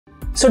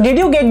So did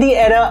you get the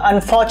error?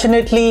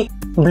 Unfortunately,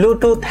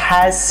 Bluetooth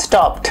has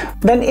stopped.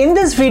 Then in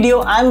this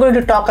video, I'm going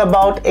to talk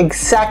about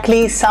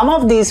exactly some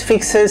of these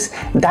fixes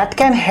that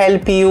can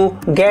help you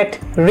get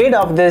rid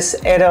of this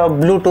error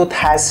Bluetooth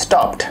has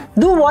stopped.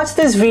 Do watch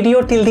this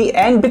video till the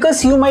end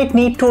because you might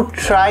need to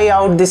try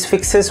out these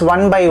fixes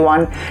one by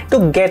one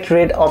to get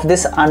rid of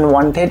this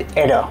unwanted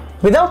error.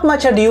 Without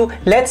much ado,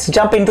 let's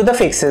jump into the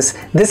fixes.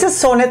 This is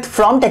Sonit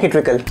from Techie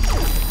Trickle.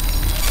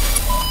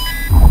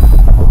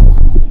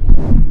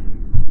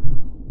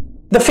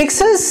 The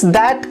fixes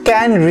that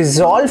can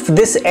resolve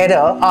this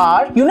error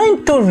are, you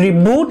need to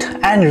reboot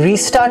and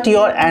restart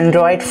your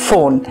Android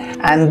phone,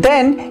 and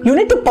then you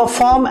need to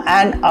perform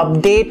an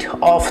update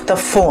of the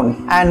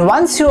phone. And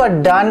once you are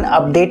done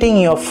updating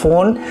your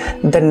phone,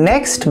 the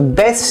next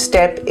best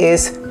step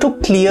is to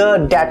clear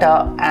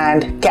data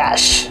and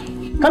cache.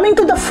 Coming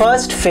to the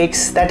first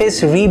fix, that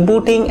is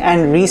rebooting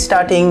and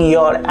restarting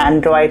your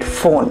Android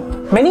phone.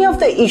 Many of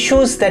the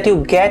issues that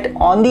you get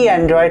on the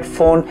Android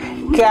phone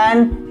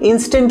can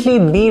instantly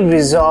be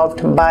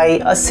resolved by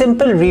a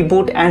simple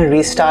reboot and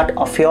restart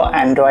of your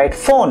Android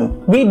phone.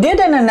 We did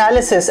an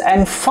analysis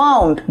and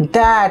found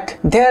that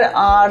there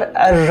are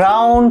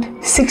around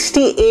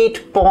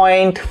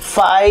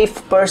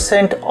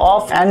 68.5%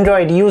 of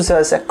Android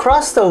users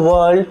across the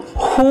world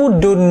who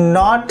do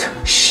not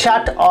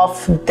shut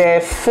off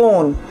their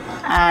phone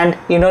and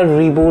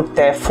reboot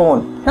their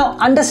phone. Now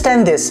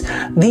understand this,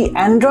 the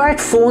Android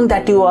phone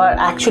that you are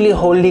actually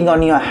holding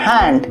on your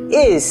hand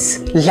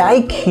is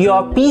like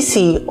your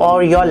PC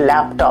or your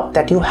laptop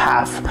that you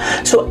have.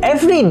 So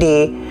every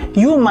day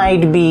you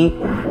might be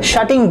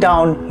shutting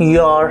down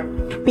your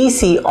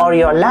PC or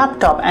your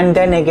laptop and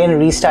then again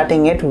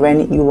restarting it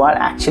when you are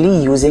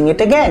actually using it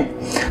again.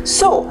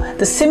 So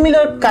the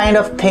similar kind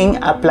of thing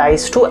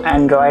applies to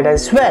Android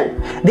as well.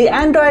 The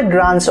Android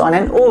runs on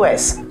an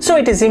OS, so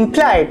it is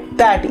implied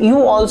that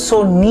you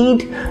also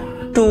need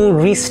to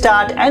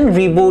restart and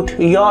reboot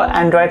your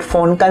Android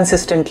phone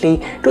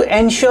consistently to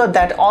ensure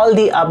that all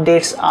the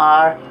updates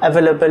are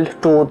available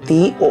to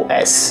the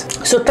OS.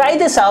 So try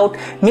this out,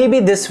 maybe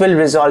this will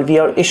resolve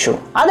your issue.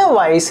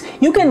 Otherwise,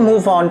 you can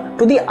move on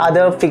to the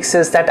other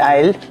fixes that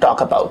I'll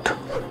talk about.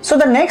 So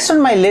the next on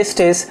my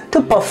list is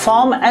to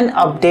perform an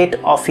update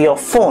of your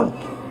phone.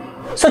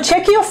 So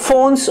check your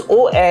phone's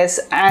OS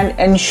and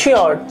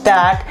ensure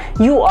that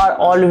you are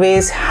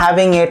always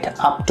having it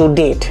up to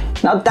date.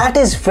 Now that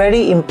is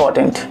very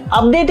important.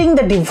 Updating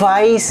the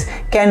device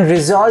can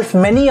resolve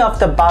many of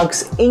the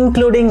bugs,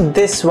 including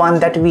this one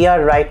that we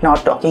are right now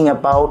talking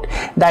about,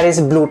 that is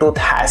Bluetooth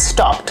has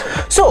stopped.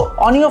 So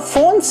on your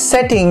phone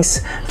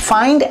settings,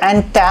 find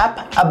and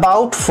tap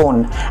About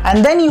Phone,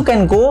 and then you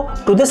can go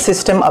to the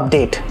system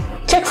update.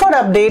 Check for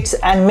updates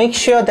and make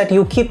sure that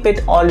you keep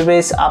it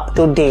always up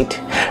to date.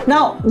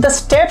 Now, the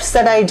steps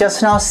that I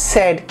just now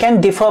said can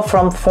differ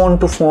from phone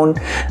to phone,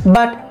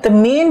 but the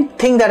main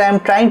thing that I'm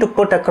trying to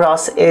put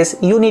across is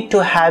you need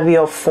to have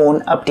your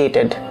phone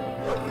updated.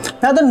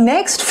 Now the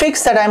next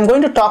fix that I'm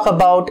going to talk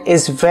about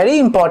is very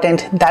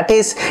important, that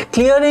is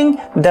clearing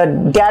the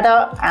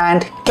data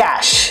and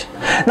cache.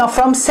 Now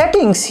from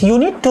settings, you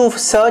need to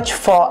search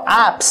for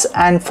apps,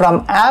 and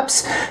from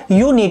apps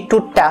you need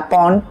to tap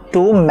on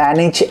to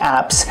manage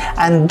apps,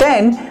 and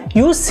then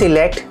you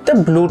select the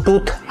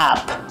Bluetooth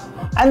app.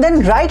 And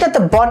then right at the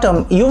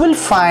bottom you will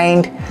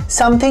find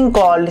something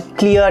called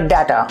clear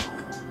data.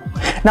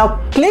 Now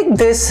click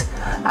this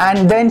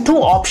and then two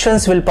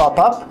options will pop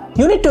up.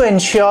 You need to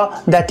ensure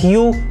that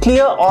you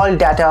clear all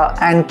data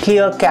and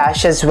clear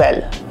cache as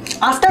well.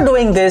 After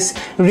doing this,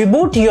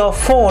 reboot your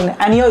phone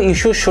and your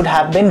issue should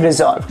have been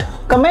resolved.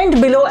 Comment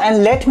below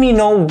and let me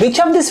know which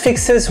of these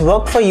fixes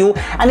work for you,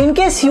 and in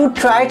case you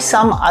tried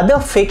some other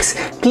fix,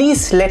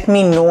 please let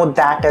me know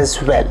that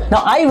as well.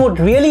 Now I would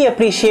really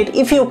appreciate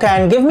if you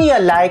can give me a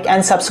like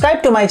and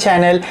subscribe to my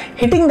channel,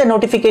 hitting the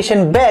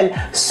notification bell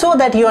so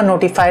that you are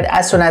notified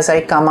as soon as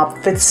I come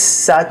up with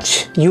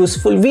such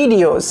useful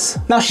videos.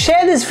 Now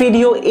share this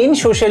video in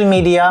social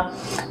media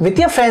with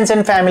your friends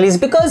and families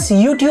because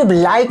YouTube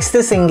likes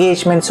this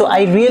engagement, so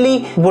I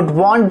really would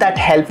want that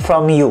help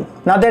from you.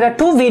 Now there are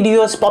two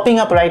videos popping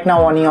up right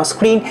now on your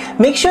screen.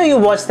 Make sure you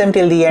watch them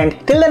till the end.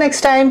 Till the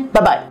next time,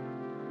 bye bye.